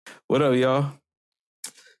What up, y'all?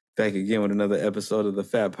 Back again with another episode of the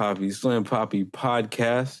Fat Papi Slim Papi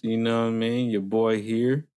podcast. You know what I mean? Your boy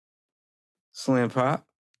here, Slim Pop.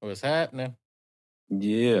 What's happening?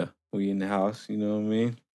 Yeah, we in the house. You know what I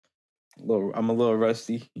mean? I'm a little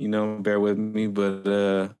rusty. Bear with me,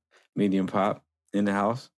 but medium pop in the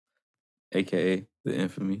house, aka the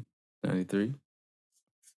infamy 93.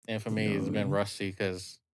 Infamy has been rusty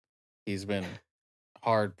because he's been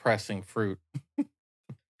hard pressing fruit.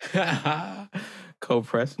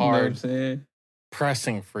 Co-press, you know what I'm saying?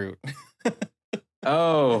 Pressing fruit.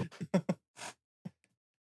 Oh.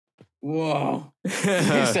 Whoa. He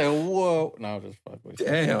said, whoa. No, just fuck with you.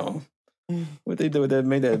 Damn. What they do with that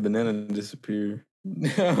made that banana disappear.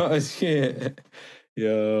 Oh, shit.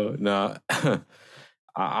 Yo, nah.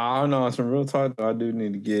 I don't know. Some real talk, I do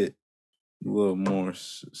need to get a little more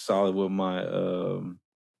solid with my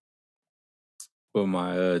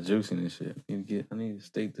juicing and shit. I need to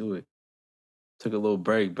stay to it. Took a little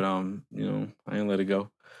break, but I ain't let it go.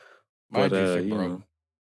 My juicer broke.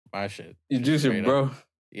 My shit. Your juicer, bro?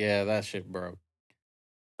 Yeah, that shit broke.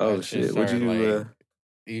 Oh, shit. What'd you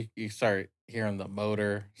do? You start hearing the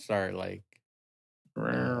motor start like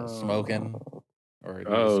smoking, or you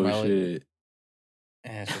smell shit. It.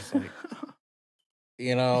 And it's just like,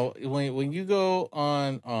 when you go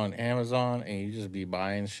on Amazon and you just be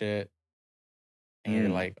buying shit, and you're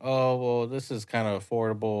like, oh, well, this is kind of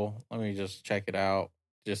affordable. Let me just check it out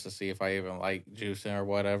just to see if I even like juicing or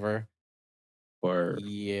whatever. Or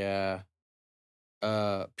yeah.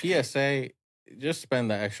 PSA, just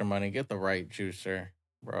spend the extra money. Get the right juicer,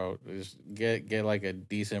 bro. Just get like a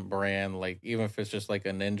decent brand, like even if it's just like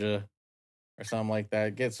a Ninja or something like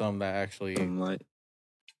that. Get something that actually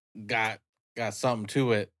got something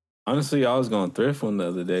to it. Honestly, I was going thrift one the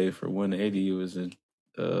other day for $180. It was a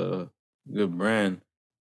good brand,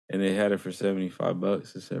 and they had it for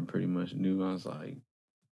 $75. It said pretty much new. I was like,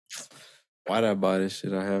 why did I buy this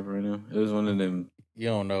shit I have right now? It was one of them. You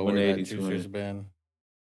don't know where that juicer's been.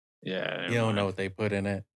 Yeah, you don't know what they put in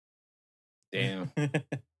it. Damn.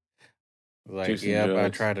 Like, if I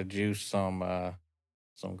try to juice some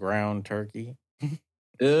ground turkey.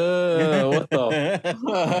 What the?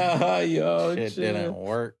 Yo, shit didn't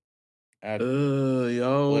work.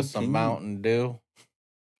 Yo, with some Mountain Dew.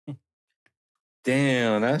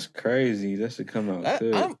 Damn, that's crazy. That should come out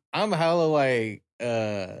good. I'm hella like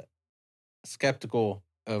skeptical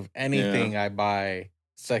of anything I buy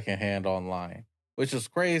secondhand online, which is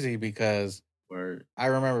crazy because I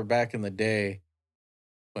remember back in the day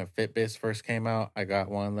when Fitbits first came out, I got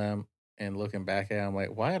one of them, and looking back at it, I'm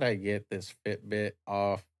like, why did I get this Fitbit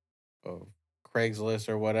off of Craigslist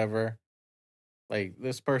or whatever? Like,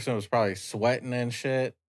 this person was probably sweating and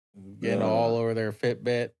shit, getting all over their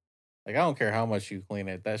Fitbit. Like, I don't care how much you clean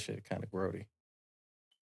it. That shit kind of grody.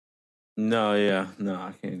 No, I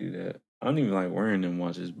can't do that. I don't even like wearing them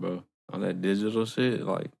watches, bro. All that digital shit,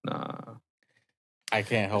 like, nah. I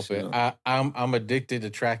can't help it. I'm addicted to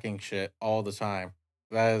tracking shit all the time.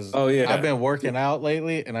 That is, I've been working out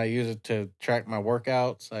lately, and I use it to track my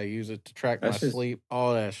workouts. I use it to track my sleep,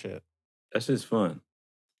 all that shit. That's just fun.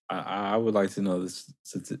 I would like to know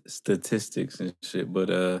the statistics and shit, but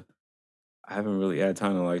I haven't really had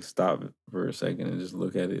time to like stop for a second and just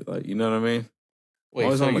look at it. Like, you know what I mean?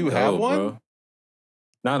 Wait, so you have one? Bro.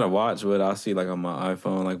 Not a watch, but I'll see like on my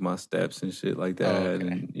iPhone, like my steps and shit like that. Okay.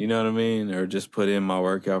 And you know what I mean? Or just put in my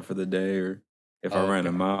workout for the day, or if I ran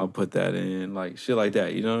a mile, I'll put that in, like shit like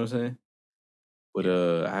that. You know what I'm saying? But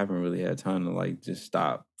I haven't really had time to like just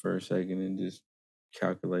stop for a second and just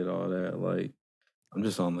calculate all that. Like, I'm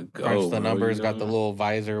just on the go. Crunch the numbers, got the little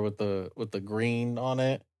visor with the green on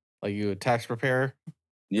it, like you a tax preparer.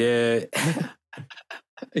 Yeah.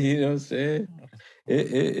 You know what I'm saying?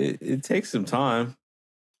 It takes some time,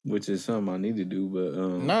 which is something I need to do,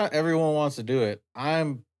 but not everyone wants to do it.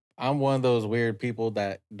 I'm one of those weird people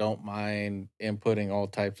that don't mind inputting all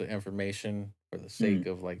types of information for the sake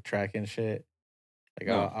of like tracking shit. Like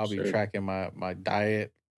I'll be tracking my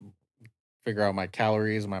diet, figure out my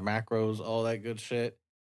calories, my macros, all that good shit.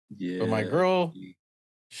 Yeah. But my girl,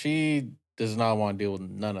 she does not want to deal with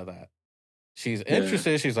none of that. She's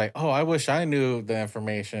interested. She's like, oh, I wish I knew the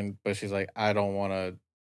information, but she's like, I don't want to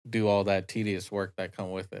do all that tedious work that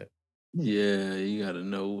come with it. Yeah, you got to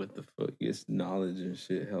know what the fuck is knowledge and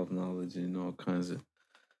shit, health knowledge and all kinds of. I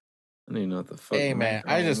don't even know what the fuck. Hey man,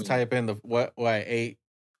 I just type in what I ate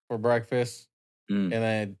for breakfast, and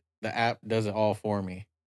then the app does it all for me.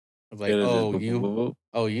 It's like,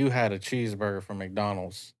 you had a cheeseburger from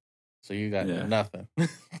McDonald's, so you got nothing.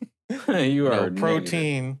 You are no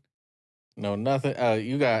protein. Negative. No, nothing.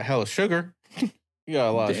 You got hella sugar. You got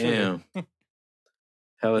a lot of sugar.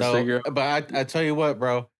 hella No, sugar. but I tell you what,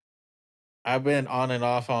 bro. I've been on and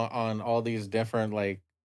off on all these different like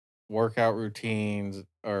workout routines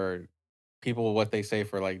or people what they say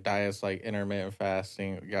for like diets like intermittent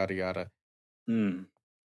fasting, yada yada. Mm.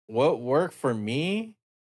 What worked for me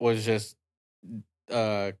was just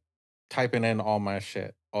uh typing in all my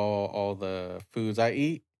shit, all the foods I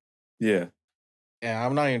eat. Yeah. And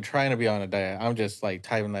I'm not even trying to be on a diet. I'm just like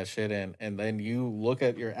typing that shit in. And then you look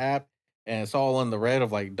at your app and it's all in the red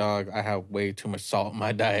of like, dog, I have way too much salt in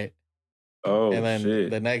my diet. Oh And then shit.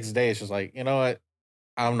 the next day it's just like, you know what?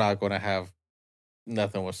 I'm not gonna have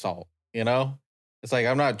nothing with salt, you know? It's like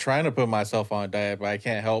I'm not trying to put myself on a diet, but I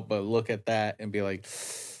can't help but look at that and be like,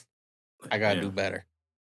 I gotta do Damn. better.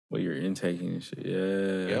 What you're intaking and shit.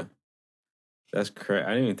 Yeah. Yep. That's crazy. I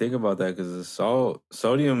didn't even think about that because the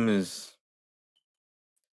sodium is,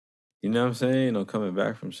 you know what I'm saying? You know, coming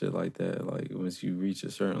back from shit like that. Like once you reach a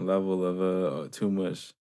certain level of too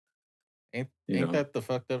much, you Ain't know. that the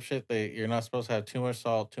fucked up shit that you're not supposed to have too much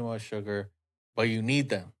salt, too much sugar, but you need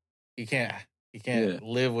them. You can't you can't Yeah.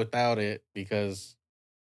 live without it because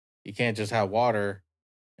you can't just have water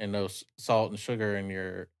and no salt and sugar in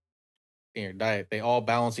your diet. They all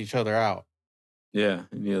balance each other out. Yeah.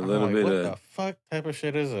 You need a I'm little like, bit what of the fuck type of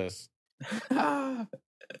shit is this?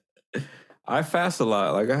 I fast a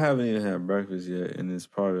lot. Like I haven't even had breakfast yet, and it's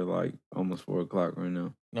probably like almost 4 o'clock right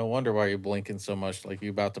now. No wonder why you're blinking so much, like you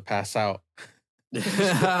about to pass out.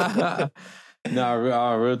 No,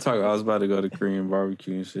 real talk. I was about to go to Korean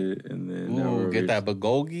barbecue and shit, and then now Ooh, we're over get here. that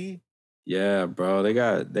bulgogi. Yeah, bro. They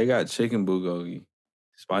got chicken bulgogi,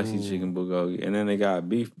 spicy chicken Ooh, bulgogi, and then they got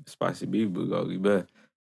spicy beef bulgogi. But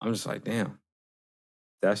I'm just like, damn,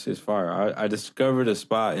 that shit's fire. I discovered a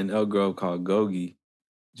spot in Elk Grove called Gogi,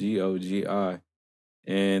 Gogi.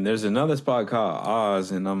 And there's another spot called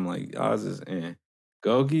Oz, and I'm like, Oz is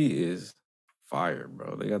Gogi is fire,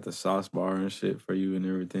 bro. They got the sauce bar and shit for you and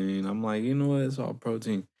everything. I'm like, you know what? It's all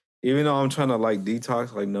protein. Even though I'm trying to like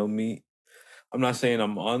detox, like no meat. I'm not saying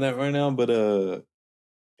I'm on that right now, but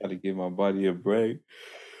gotta give my body a break.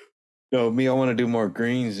 No, me, I want to do more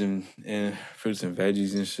greens and fruits and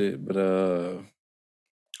veggies and shit. But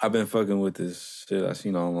I've been fucking with this shit I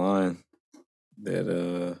seen online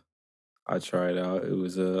that I tried out. It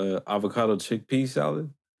was a avocado chickpea salad.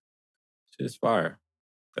 Shit's fire.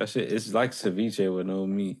 That shit, it's like ceviche with no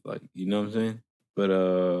meat. Like, you know what I'm saying? But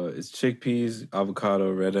it's chickpeas, avocado,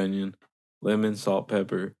 red onion, lemon, salt,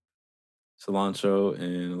 pepper, cilantro,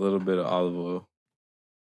 and a little bit of olive oil.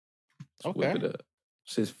 Just whip okay. it up.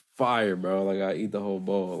 Shit's fire, bro. Like I eat the whole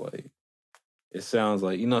bowl. Like it sounds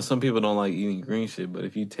like, you know, some people don't like eating green shit, but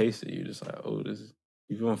if you taste it, you're just like, oh, this is,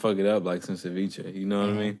 if you want to fuck it up like some ceviche, you know what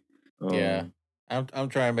I Mm-hmm. mean? Yeah, I'm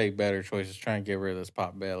trying to make better choices, trying to get rid of this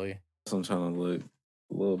pot belly. So I'm trying to look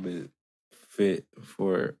a little bit fit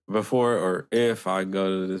for before or if I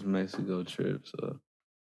go to this Mexico trip. So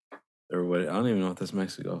or what? I don't even know if that's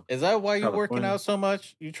Mexico. Is that why you working California. out so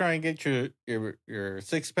much? You try and get your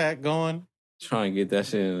 6-pack going? Try and get that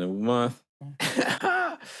shit in a month.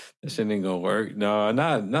 That shit ain't gonna work. No,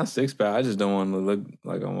 not 6 pack. I just don't want to look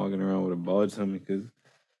like I'm walking around with a bulge on me because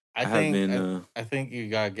I I have think been. I think you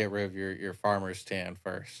gotta get rid of your farmer's tan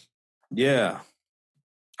first. Yeah,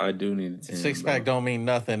 I do need a A tan, 6-pack bro. don't mean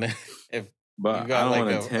nothing if you But I got don't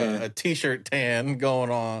like want a tan. a t-shirt tan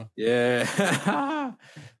going on. Yeah.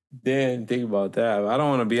 Then think about that. I don't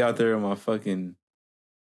want to be out there with my fucking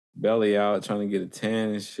belly out trying to get a tan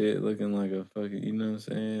and shit, looking like a fucking, you know what I'm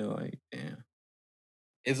saying? Like, damn.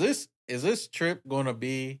 Is this trip gonna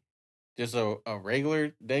be just a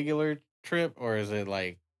regular trip, or is it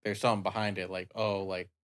like there's something behind it? Like, oh, like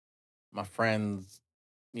my friends,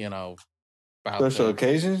 you know, about Special to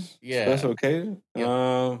occasions? yeah. Special occasion?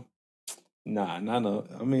 Yep. Nah, not no.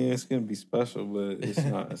 I mean, it's gonna be special, but it's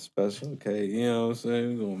not a special occasion. You know what I'm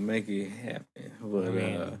saying? We're gonna make it happen. I But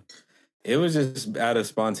mean, it was just out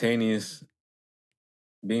of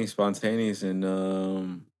being spontaneous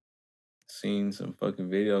and seen some fucking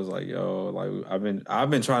videos like yo, like I've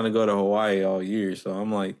been trying to go to Hawaii all year, so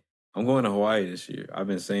I'm like I'm going to Hawaii this year. I've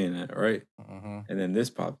been saying that, right? mhm. And then this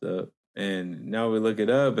popped up, and now we look it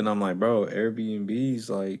up, and I'm like, bro, Airbnb's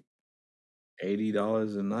like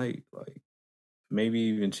 $80 a night, like maybe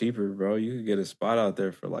even cheaper, bro. You could get a spot out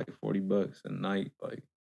there for like $40 a night, like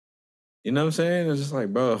you know what I'm saying? It's just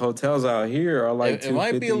like, bro, hotels out here are like It two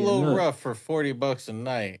might be a fifty a little night. rough for $40 a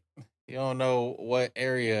night. You don't know what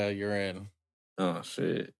area you're in. Oh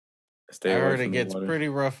shit, stay I away heard it from the gets water pretty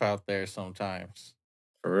rough out there sometimes.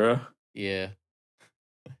 for real. Yeah.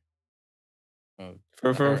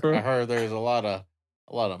 For for I for. heard there's a lot of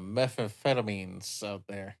methamphetamines out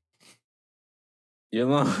there. You're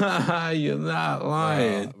lying. You're not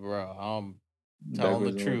lying. Bro, I'm telling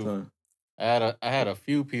the Backwards one more truth. time. I had a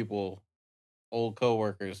few people, old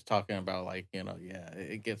coworkers, talking about like, yeah,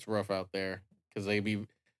 it gets rough out there because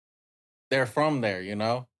they're from there,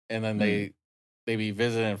 and then they be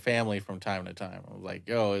visiting family from time to time. I was like,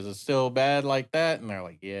 yo, is it still bad like that? And they're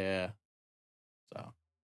like, yeah.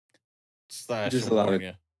 So I Just should warn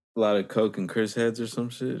you. a lot of coke and Chris heads or some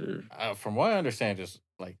shit, or From what I understand, just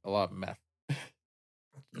like a lot of meth.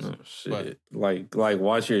 oh shit, but, like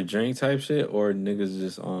watch your drink type shit, or niggas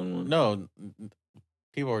just on one. No,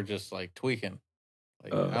 people are just like tweaking.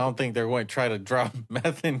 Like I don't think they're going to try to drop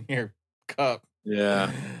meth in your cup.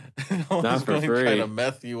 Yeah, not for free. Try to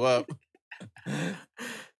meth you up.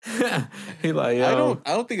 He like, yo.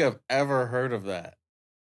 I don't think I've ever heard of that.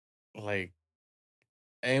 Like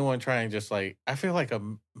anyone trying just like, I feel like a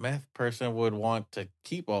meth person would want to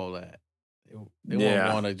keep all that. They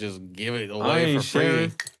wouldn't want to just give it away for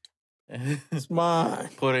free. It's mine.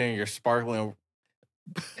 Put in your sparkling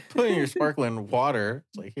water.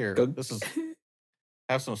 It's like, here, this is,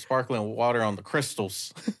 have some sparkling water on the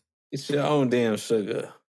crystals. It's your own damn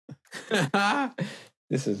sugar.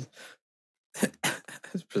 This is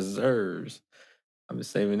it's preserves. I've been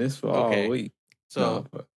saving this for all week. So,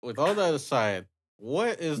 with all that aside,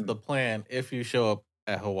 what is the plan if you show up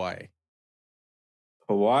at Hawaii?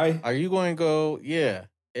 Hawaii? Are you going to go? Yeah.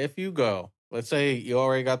 If you go, let's say you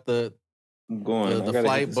already got the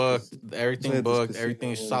flight booked, everything booked,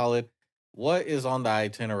 everything's solid. What is on the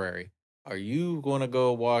itinerary? Are you going to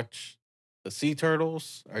go watch the sea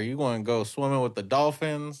turtles? Are you going to go swimming with the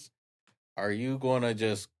dolphins? Are you going to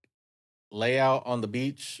just lay out on the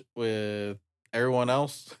beach with everyone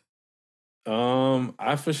else?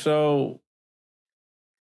 I for sure.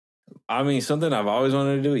 I mean, something I've always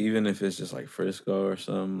wanted to do, even if it's just like Frisco or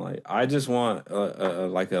something. Like, I just want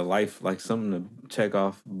like a life, like something to check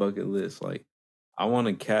off bucket list. Like, I want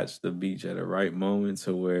to catch the beach at the right moment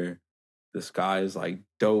to where the sky is like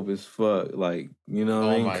dope as fuck. Like, you know what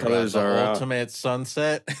I mean? Colors God, the are ultimate out.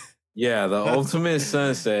 Sunset. Yeah, the ultimate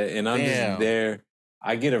sunset, and I'm just there.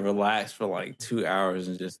 I get to relax for like 2 hours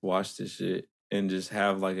and just watch this shit and just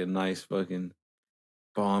have like a nice fucking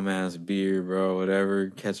bomb ass beer, bro, whatever,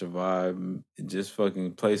 catch a vibe, just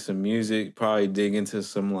fucking play some music, probably dig into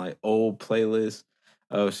some like old playlists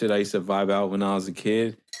of shit I used to vibe out when I was a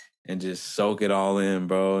kid and just soak it all in,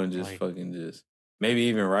 bro, and just fucking just maybe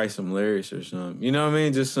even write some lyrics or something. You know what I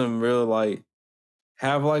mean? Just some real like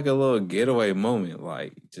have like a little getaway moment,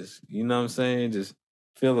 like just, you know what I'm saying? Just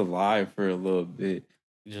feel alive for a little bit.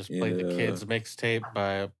 You just play the Kids mixtape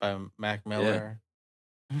by Mac Miller.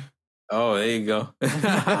 Yeah. Oh, there you go.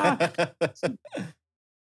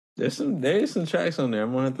 There's some tracks on there.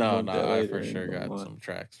 I'm gonna have to No, I for sure got some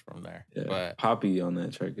tracks from there. Yeah, but Papi on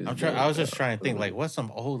that track is I was just trying to think like what's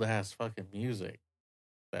some old ass fucking music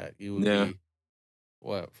that you would be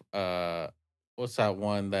what's that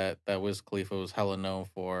one that Wiz Khalifa was hella known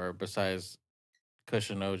for besides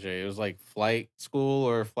Cushion OJ? It was like Flight School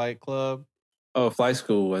or Flight Club. Oh, Flight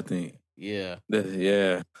School, I think. Yeah.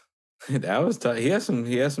 Yeah. That was tough. He has some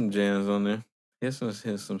jams on there. He has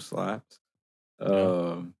some slaps.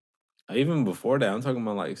 Even before that, I'm talking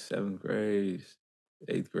about like 7th grade,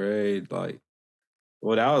 8th grade. Like,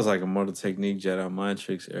 well, that was like a Mortal Technique, Jedi Mind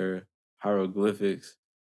Tricks era, hieroglyphics.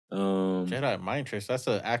 Jedi Mind Tricks. That's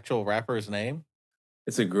an actual rapper's name.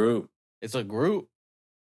 It's a group. It's a group.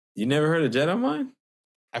 You never heard of Jedi Mind?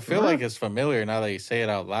 I feel like it's familiar now that you say it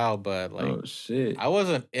out loud, but like, oh shit, I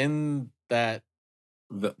wasn't in that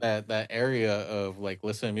area of like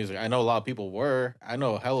listening to music. I know a lot of people were. I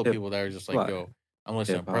know hella people that are just like, yo, I'm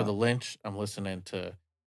listening to Brother Lynch. I'm listening to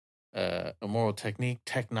Immoral Technique,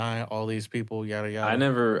 Tech Nine, all these people, yada yada. I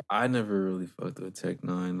never really fucked with Tech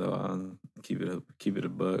Nine though. I'll keep it a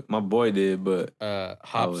buck. My boy did, but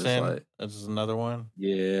Hobson, like, that's another one.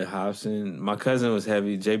 Yeah, Hobson. My cousin was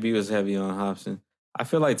heavy. JB was heavy on Hobson. I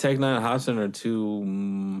feel like Tech Nine and Hobson are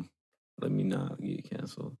too. Let me not get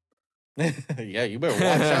canceled. Yeah, you better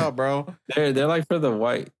watch out, bro. They're like for the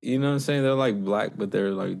white. You know what I'm saying? They're like black, but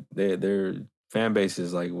they're like their fan base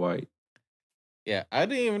is like white. Yeah, I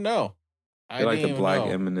didn't even know. They're like the black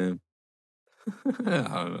Eminem. I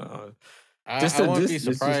don't know. I wouldn't be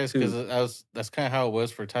surprised because that's kind of how it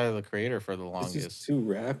was for Tyler the Creator for the longest. It's just too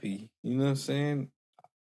rappy. You know what I'm saying?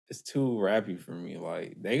 It's too rappy for me.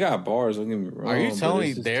 Like, they got bars, don't get me wrong. Are you telling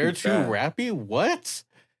me they're too rappy? What?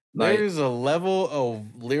 Like, there's a level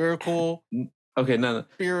of lyrical. Okay, no.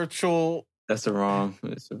 Spiritual. That's the wrong.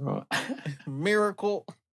 It's the wrong. Miracle.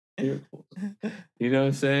 Miracles. You know what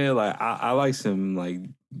I'm saying? Like, I like some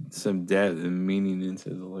depth and meaning into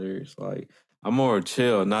the lyrics. Like, I'm more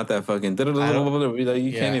chill, not that fucking.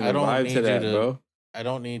 You can't even vibe to that, bro. I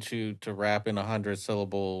don't need you to rap in 100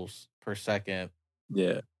 syllables per second.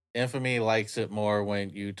 Yeah. Infamy likes it more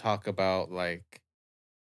when you talk about like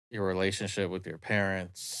your relationship with your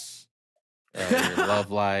parents, your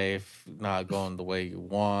love life not going the way you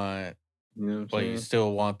want, you know what I'm but saying? you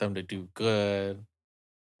still want them to do good.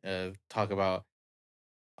 Talk about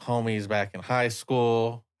homies back in high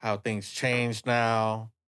school, how things changed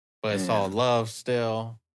now, but it's all love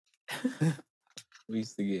still. We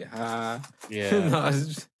used to get high. Yeah. No, it's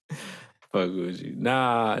just, fuck with you.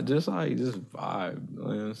 Nah, just vibe. You know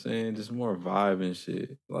what I'm saying? Just more vibe and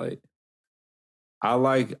shit. Like, I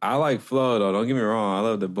like flow though. Don't get me wrong. I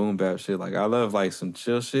love the boom bap shit. Like, I love like some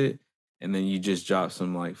chill shit, and then you just drop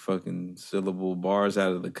some like fucking syllable bars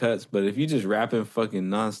out of the cuts. But if you just rapping fucking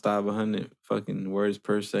nonstop 100 fucking words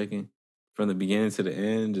per second from the beginning to the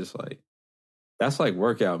end, just like that's like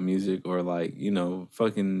workout music, or like, you know,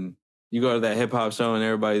 fucking you go to that hip hop show and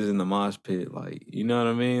everybody's in the mosh pit. Like, you know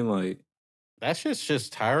what I mean? Like, that shit's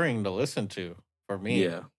just tiring to listen to for me.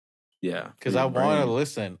 Yeah. Yeah. Because I want to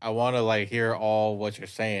listen. I want to like hear all what you're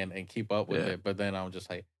saying and keep up with it. But then I'm just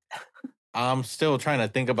like, I'm still trying to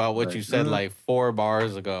think about what you said like 4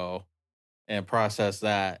 bars ago and process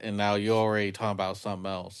that. And now you're already talking about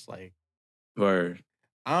something else. Like, word.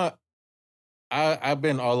 I've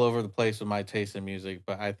been all over the place with my taste in music,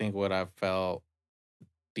 but I think what I've felt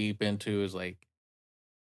deep into is like,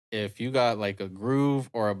 if you got like a groove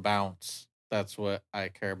or a bounce, that's what I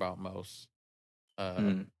care about most.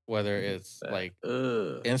 Whether it's like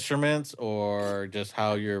instruments or just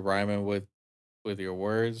how you're rhyming with your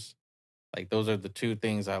words, like those are the 2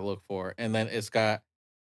 things I look for. And then it's got,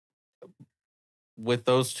 with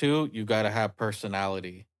those 2, you got to have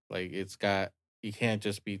personality. Like you can't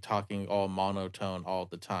just be talking all monotone all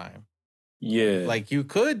the time. Yeah. Like you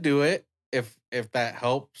could do it if that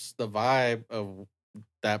helps the vibe of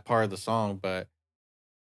that part of the song, but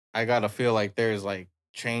I gotta feel like there's like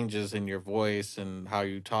changes in your voice and how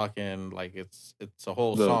you talking. Like it's a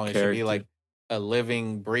whole song. It should be like a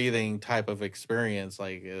living, breathing type of experience.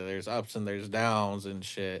 Like there's ups and there's downs and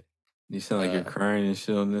shit. You sound like you're crying and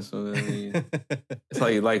shit on this one. It's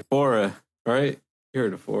like Fora, right? You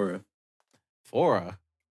heard of Fora? Fora?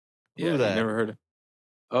 Yeah, that? You never heard of?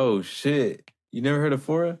 Oh shit! You never heard of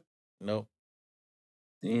Fora? Nope.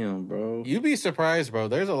 Damn, bro. You'd be surprised, bro.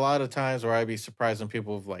 There's a lot of times where I'd be surprised when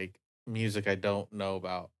people with like music I don't know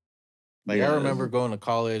about. Like I remember going to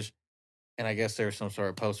college, and I guess there's some sort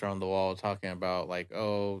of poster on the wall talking about like,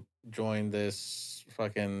 oh, join this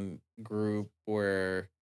fucking group where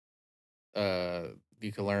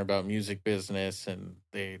you can learn about music business, and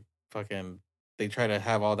they try to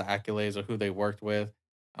have all the accolades of who they worked with.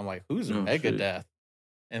 I'm like, who's Megadeth? Shit.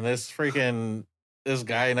 And this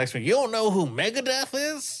guy next to me, you don't know who Megadeth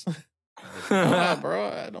is? Nah,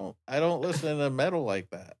 bro, I don't listen to metal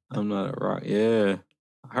like that. I'm not a rock. Yeah,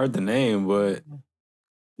 I heard the name, but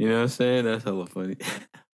you know what I'm saying? That's hella funny.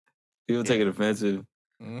 People take it offensive.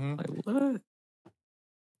 Mm-hmm. Like, what?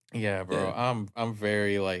 Yeah, bro. Yeah. I'm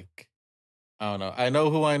very like, I don't know. I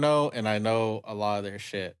know who I know, and I know a lot of their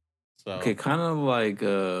shit. So okay, kind of like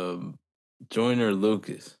Joyner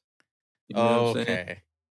Lucas. You know what I'm saying?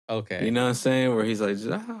 Okay. You know what I'm saying? Where he's like,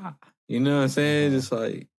 you know what I'm saying? Just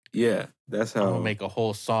like, yeah, that's how. I'm gonna make a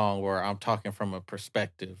whole song where I'm talking from a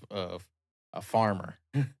perspective of a farmer.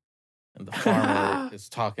 And the farmer is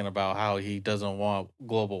talking about how he doesn't want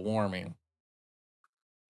global warming.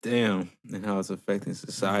 Damn, and how it's affecting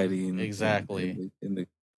society. Exactly. In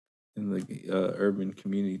the urban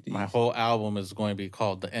communities. My whole album is going to be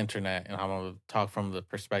called The Internet, and I'm going to talk from the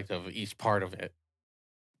perspective of each part of it.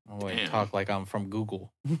 I'm going to talk like I'm from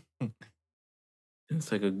Google.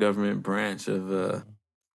 It's like a government branch of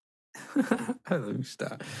let me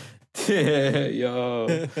stop. Yeah,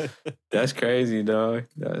 yo. That's crazy, dog.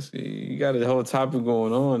 You got a whole topic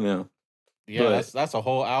going on now. Yeah, that's a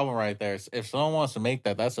whole album right there. If someone wants to make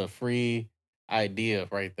that, that's a free idea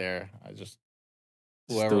right there.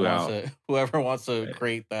 Whoever wants to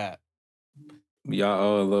create that. Y'all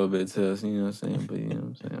owe a little bit to us, you know what I'm saying? But you know what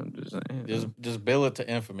I'm saying? I'm just saying. Just bill it to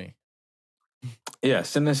Infamy. Yeah,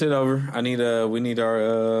 send that shit over. We need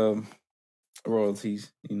our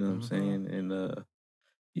royalties, you know what I'm saying? And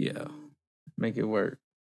yeah, make it work.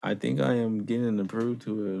 I think I am getting approved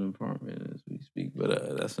to an apartment as we speak,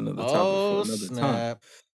 but that's another topic for another time.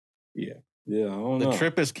 Yeah. I don't know. The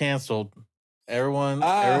trip is canceled. Everyone,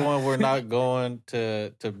 we're not going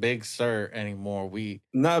to Big Sur anymore. We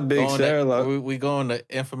not Big Sur. We going to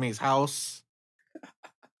Infamy's house.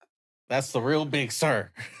 That's the real Big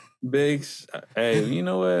Sur. Hey, you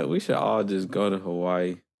know what? We should all just go to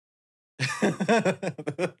Hawaii.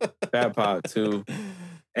 Fat Pop too.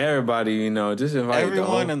 Everybody, you know, just invite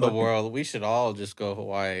everyone in the world. We should all just go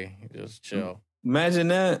Hawaii, just chill. Imagine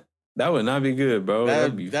that. That would not be good, bro.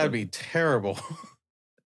 That'd be terrible.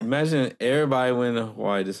 Imagine everybody went to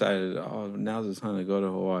Hawaii, decided, oh, now's the time to go to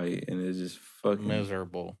Hawaii, and it's just fucking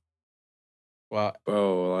miserable. Well,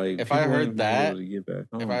 bro, like if I heard that,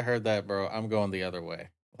 bro, I'm going the other way.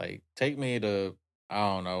 Like, take me to, I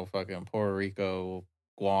don't know, fucking Puerto Rico,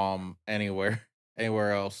 Guam, anywhere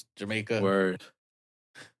else, Jamaica, Word.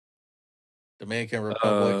 Dominican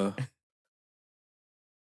Republic.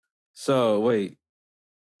 So wait,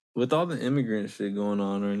 with all the immigrant shit going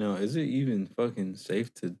on right now, is it even fucking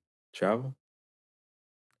safe to travel?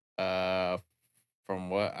 From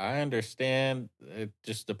what I understand, it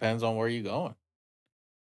just depends on where you're going.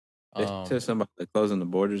 They said something about like closing the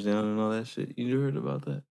borders down and all that shit. You heard about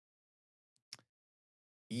that?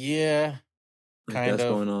 Yeah, like that's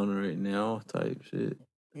going on right now, type shit.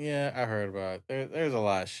 Yeah, I heard about it. There's a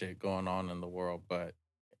lot of shit going on in the world, but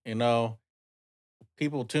you know,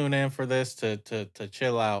 people tune in for this to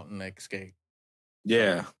chill out and escape.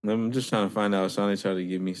 Yeah, so. I'm just trying to find out. Shawnee tried to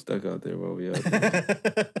get me stuck out there while we out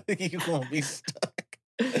there. You gonna be stuck.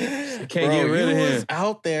 Can't get rid of him. You was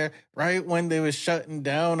out there right when they was shutting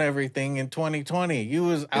down everything in 2020. You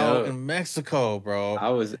was out in Mexico, bro. I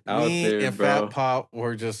was out there, and bro. Fat Pop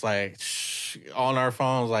were just like on our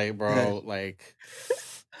phones, like, bro, like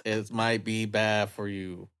it might be bad for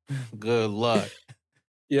you. Good luck.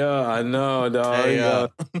 Yeah, I know,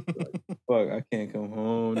 dog. Fuck, I can't come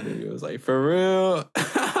home. Dude. It was like, for real?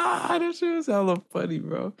 That shit was hella funny,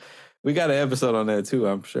 bro. We got an episode on that too,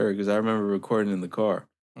 I'm sure, because I remember recording in the car.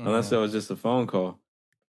 Unless that was just a phone call.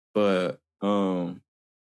 But,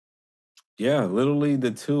 yeah, literally the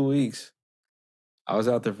 2 weeks. I was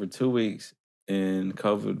out there for 2 weeks, and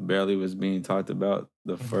COVID barely was being talked about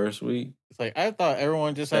the first week. It's like, I thought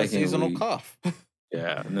everyone just had seasonal cough.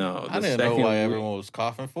 Yeah, no. I didn't know why everyone was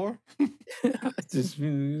coughing for. just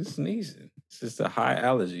sneezing. It's just a high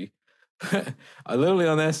allergy. I literally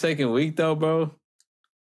on that second week though, bro,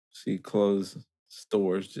 she closed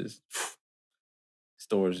stores just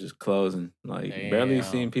closing. Like barely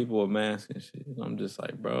seeing people with masks and shit. I'm just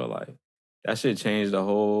like, bro, like that shit changed the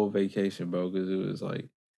whole vacation, bro, because it was like,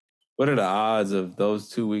 what are the odds of those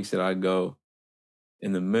 2 weeks that I go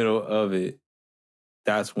in the middle of it?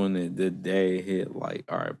 That's when the day hit. Like,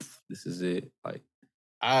 all right, this is it. Like,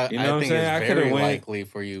 I think it's very likely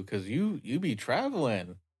for you because you be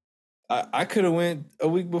traveling. I could have went a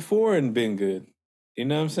week before and been good. You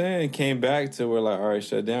know what I'm saying? Came back to where like, all right,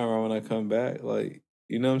 shut down right when I come back. Like,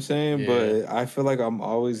 you know what I'm saying? Yeah. But I feel like I'm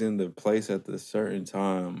always in the place at the certain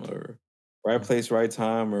time or right place, right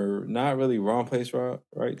time, or not really wrong place,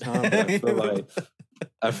 right time. But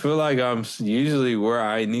I feel like I'm usually where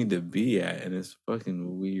I need to be at, and it's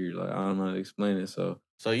fucking weird. Like, I don't know how to explain it. So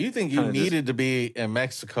you think you needed to be in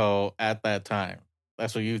Mexico at that time?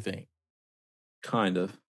 That's what you think? Kind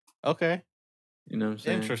of. Okay. You know what I'm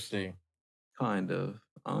saying? Interesting. Kind of.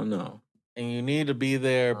 I don't know. And you need to be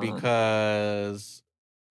there because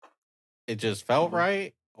it just felt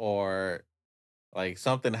right, or like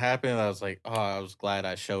something happened. I was like, oh, I was glad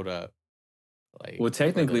I showed up. Like, well,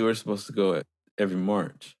 technically, we're supposed to go every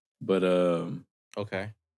March, but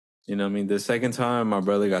okay. You know what I mean? The second time, my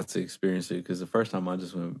brother got to experience it because the first time I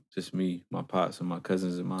just went, just me, my pops, and my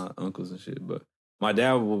cousins and my uncles and shit. But my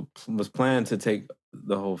dad was planning to take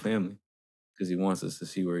the whole family because he wants us to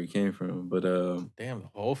see where he came from. But damn, the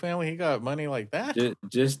whole family, he got money like that?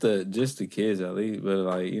 Just the kids at least. But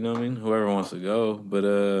like, you know what I mean? Whoever wants to go. But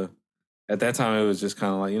at that time, it was just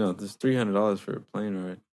kind of like, you know, there's $300 for a plane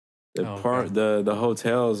ride. The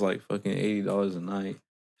hotel is like fucking $80 a night.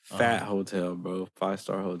 Fat hotel, bro.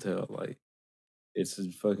 5-star hotel. Like, it's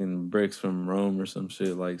fucking bricks from Rome or some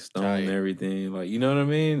shit, like stone and everything. Like, you know what I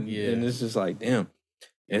mean? Yeah. And it's just like, damn.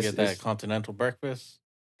 You get that continental breakfast?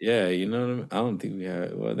 Yeah, you know what I mean? I don't think we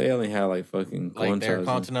had, well, they only had like fucking like their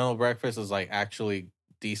continental breakfast is like actually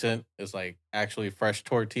decent. It's like actually fresh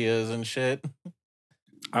tortillas and shit.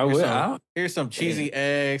 Here's some cheesy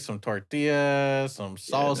eggs, some tortillas, some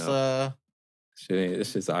salsa.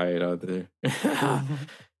 This shit's alright out there.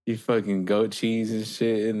 You fucking goat cheese and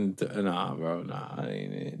shit. Nah, bro. Nah, I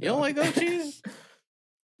ain't it. You don't like goat cheese?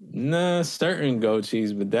 Nah, certain goat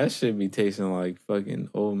cheese, but that shit be tasting like fucking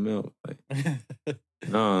old milk. Like,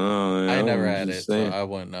 no. I never had it, so I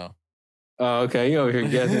wouldn't know. Oh, okay. You over here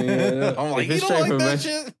guessing. I'm like, you don't like that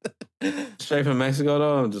shit? Straight from Mexico,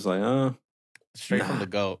 though? I'm just like, Straight from the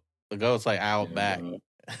goat. The goat's like out back.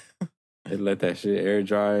 They let that shit air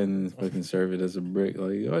dry and fucking serve it as a brick.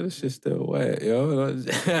 Like, oh, this shit's still wet, yo.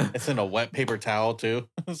 It's in a wet paper towel too.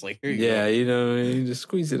 It's like, here you yeah, go. you know, you just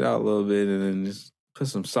squeeze it out a little bit and then just put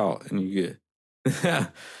some salt and you good.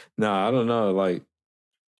 Nah, I don't know. Like,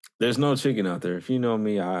 there's no chicken out there. If you know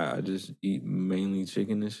me, I just eat mainly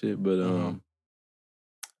chicken and shit, but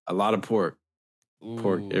a lot of pork.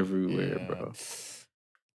 Pork Ooh, everywhere, yeah. bro.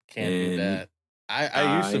 Can't do And that.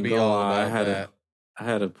 I used to ain't be gonna all lie, about that. I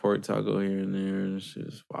had a pork taco here and there, and it's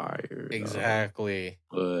just fire. Exactly.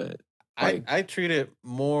 Dog. But like, I treat it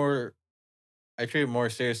more. I treat it more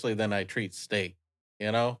seriously than I treat steak.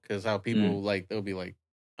 You know, because how people like they'll be like,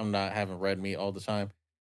 I'm not having red meat all the time.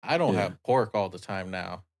 I don't yeah, have pork all the time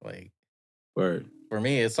now. Like word. for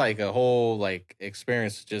me, it's like a whole like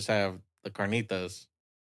experience to just have the carnitas.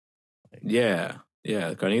 Like, Yeah,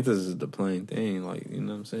 yeah. Carnitas is the plain thing, like you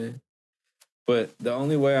know what I'm saying. But the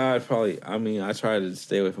only way I'd probably, I mean, I try to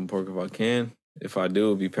stay away from pork if I can. If I do,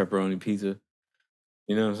 it'd be pepperoni pizza.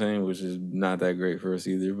 You know what I'm saying, which is not that great for us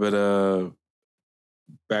either. But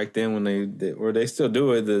back then when or they still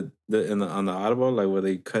do it on the Audible, like where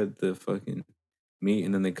they cut the fucking meat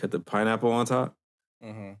and then they cut the pineapple on top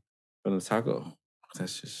from the taco.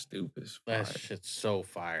 That's just stupid. that shit's so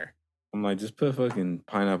fire. I'm like, just put fucking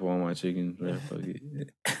pineapple on my chicken. Fuck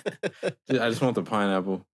it. I just want the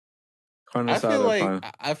pineapple. Carne asada, pineapple.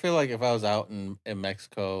 I feel like if I was out in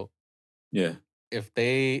Mexico, Yeah. if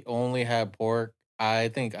they only had pork, I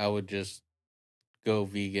think I would just go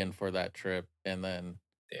vegan for that trip, and then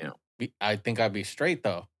Damn. I think I'd be straight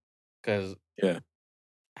though, because Yeah.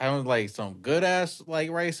 having like some good ass like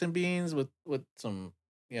rice and beans with some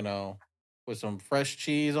with some fresh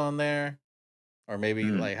cheese on there, or maybe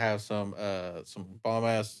like have some bomb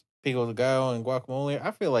ass pico de gallo and guacamole.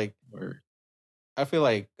 Word. I feel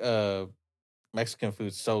like Mexican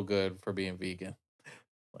food's so good for being vegan.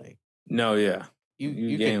 Like No, yeah. You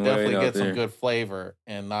you could gain weight definitely out get some there. good flavor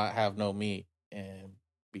and not have no meat and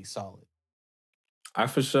be solid. I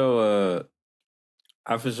for sure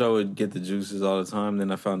would get the juices all the time.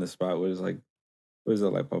 Then I found this spot where it's like, what is it,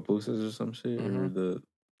 like pupusas or some shit? Or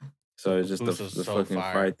so it's just the So fucking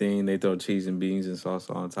fire. fried thing. They throw cheese and beans and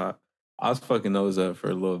salsa on top. I was fucking those up for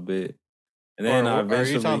a little bit. And then I Or are you talking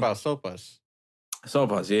eventually about sopas?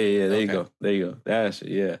 Sopas, yeah. There Okay. you go. That shit,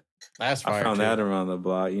 yeah. That's I fire found too. that around the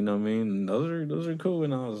block. You know what I mean? And those are cool.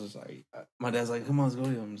 And I was just like, my dad's like, "Come on, let's go."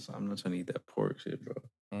 I'm not trying to eat that pork shit, bro.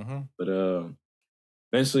 But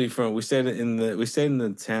eventually, we stayed in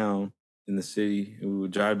the town in the city. And we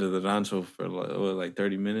would drive to the rancho for like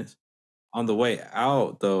 30 minutes. On the way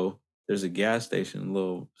out, though, there's a gas station,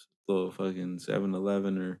 little fucking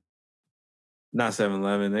 7-Eleven or not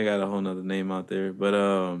 7-Eleven. They got a whole nother name out there, but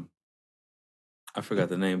I forgot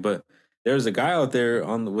the name, but there was a guy out there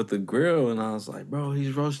with the grill, and I was like, bro,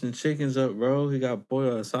 he's roasting chickens up, bro. He got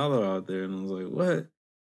pollo asado out there, and I was like, what?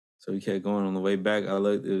 So we kept going on the way back. I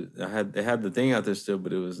looked, they had the thing out there still,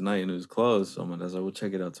 but it was night and it was closed. So I was like, we'll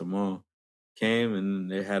check it out tomorrow. Came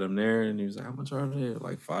and they had him there, and he was like, how much are they?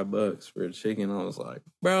 Like $5 for a chicken. I was like,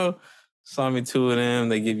 bro, saw me two of them.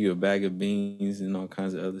 They give you a bag of beans and all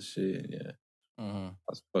kinds of other shit. Yeah, I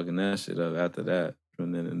was fucking that shit up after that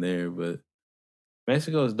from then and there, but.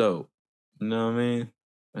 Mexico's dope. You know what I mean?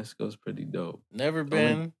 Mexico's pretty dope. Never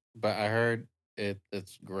been, but I heard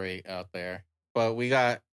it's great out there. But we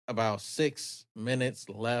got about 6 minutes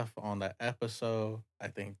left on the episode. I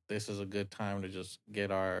think this is a good time to just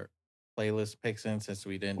get our playlist picks in since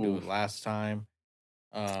we didn't do it last time.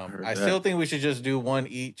 I still think we should just do one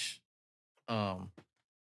each.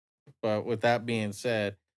 But with that being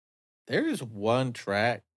said, there is one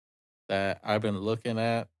track that I've been looking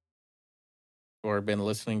at or been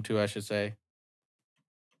listening to, I should say.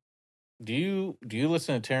 Do you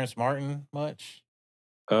listen to Terrence Martin much?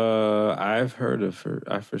 I've heard of her.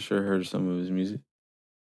 I for sure heard some of his music.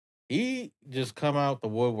 He just come out the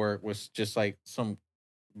woodwork with just like some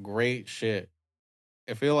great shit.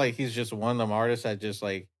 I feel like he's just one of them artists that just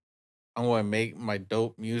like, I'm going to make my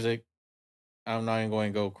dope music. I'm not even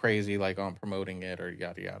going to go crazy like on promoting it or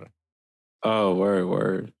yada yada. Oh,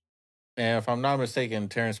 word. And if I'm not mistaken,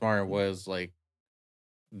 Terrence Martin was like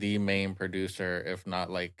the main producer, if not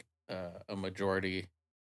like a majority.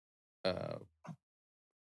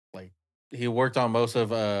 Like he worked on most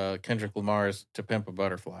of Kendrick Lamar's "To Pimp a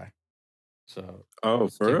Butterfly." So, for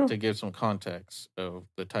real? To give some context of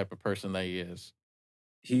the type of person that he is.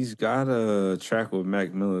 He's got a track with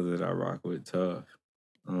Mac Miller that I rock with, tough.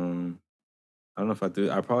 I don't know if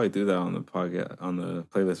I probably threw that on the podcast on the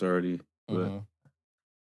playlist already, but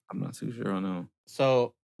I'm not too sure. I don't know.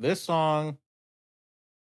 So this song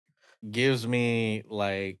gives me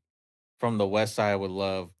like from the West Side with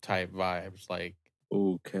Love type vibes. Like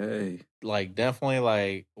definitely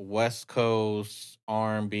like West Coast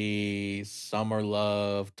R&B, summer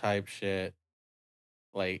love type shit.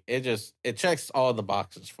 Like it checks all the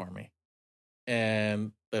boxes for me.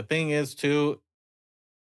 And the thing is too,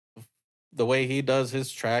 the way he does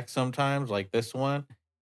his tracks sometimes, like this one,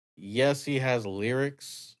 yes, he has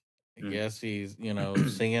lyrics. Yes, he's,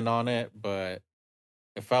 singing on it, but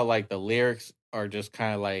it felt like the lyrics are just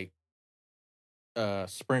kind of like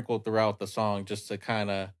sprinkled throughout the song just to kind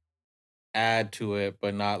of add to it,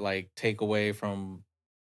 but not like take away from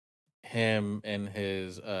him and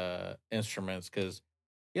his instruments. Because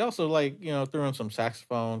he also like threw in some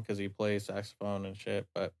saxophone because he plays saxophone and shit.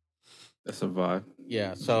 But that's a vibe.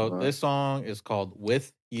 Yeah. So this song is called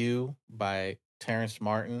 "With You" by Terrence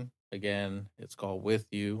Martin. Again, it's called "With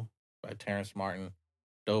You" by Terrence Martin.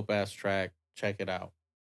 Dope ass track. Check it out.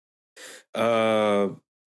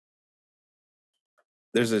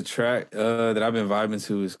 There's a track that I've been vibing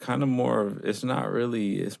to. It's kind of more. It's not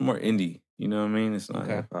really. It's more indie. You know what I mean? It's not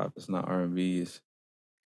hip hop. It's not R&B.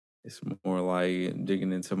 It's more like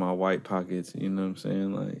digging into my white pockets. You know what I'm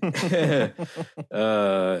saying? Like,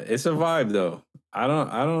 it's a vibe though. I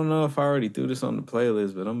don't know if I already threw this on the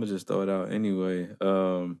playlist, but I'm gonna just throw it out anyway.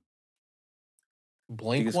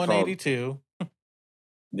 Blink 182.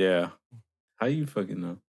 Yeah. How you fucking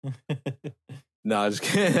know? No, I just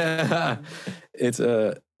kidding. It's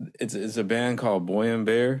a band called Boy and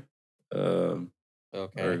Bear, or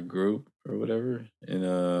a group or whatever, and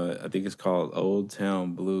I think it's called Old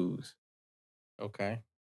Town Blues. Okay.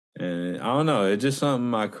 And I don't know, it's just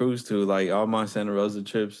something I cruise to, like all my Santa Rosa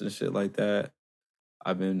trips and shit like that.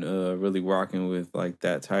 I've been really rocking with like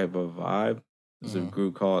that type of vibe. There's a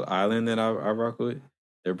group called Island that I rock with.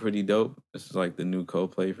 They're pretty dope. This is like the new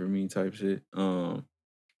Coldplay for me type shit.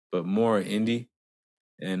 But more indie.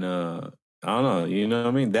 And I don't know, you know what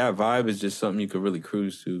I mean? That vibe is just something you could really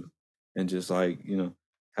cruise to and just like,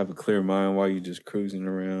 have a clear mind while you're just cruising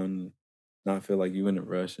around and not feel like you in a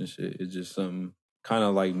rush and shit. It's just something kind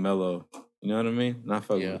of like mellow. You know what I mean? Not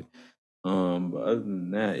fuck with it. But other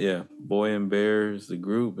than that, yeah. Boy and Bear is the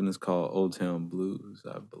group and it's called Old Town Blues,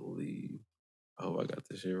 I believe. I hope I got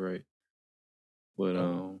this shit right. But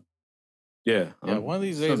yeah. Yeah, one of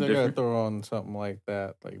these days I gotta throw on something like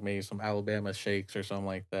that, like maybe some Alabama Shakes or something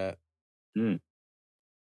like that. I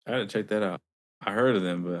gotta check that out. I heard of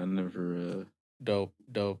them, but I never. Dope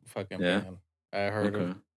fucking band. I heard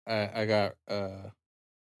of. I got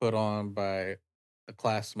put on by a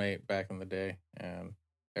classmate back in the day, and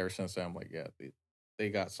ever since then I'm like, yeah, they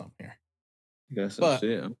got something here. You got some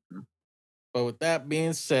shit. But with that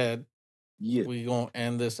being said, we gonna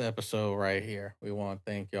end this episode right here. We want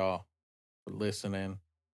to thank y'all for listening.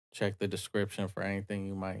 Check the description for anything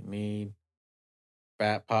you might need.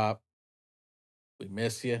 Fat Pop, we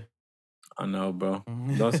miss you. I know, bro.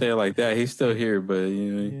 Don't say it like that. He's still here, but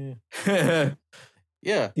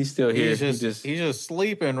yeah, he's still here. He's just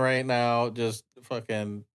sleeping right now. Just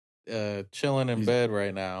fucking chilling in bed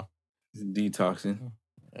right now. He's detoxing.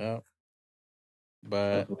 Yeah,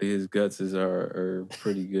 but hopefully his guts are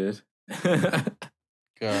pretty good.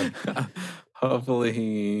 God, hopefully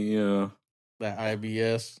he that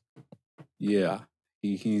IBS. Yeah,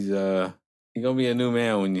 he's gonna be a new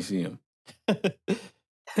man when you see him.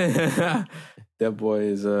 That boy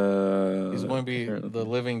is he's going to be the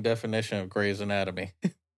living definition of Grey's Anatomy.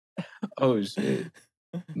 Oh shit,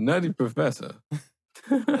 Nutty Professor.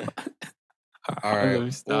 All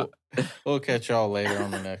right, we'll catch y'all later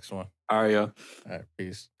on the next one. All right, y'all. All right,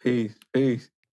 peace. Peace.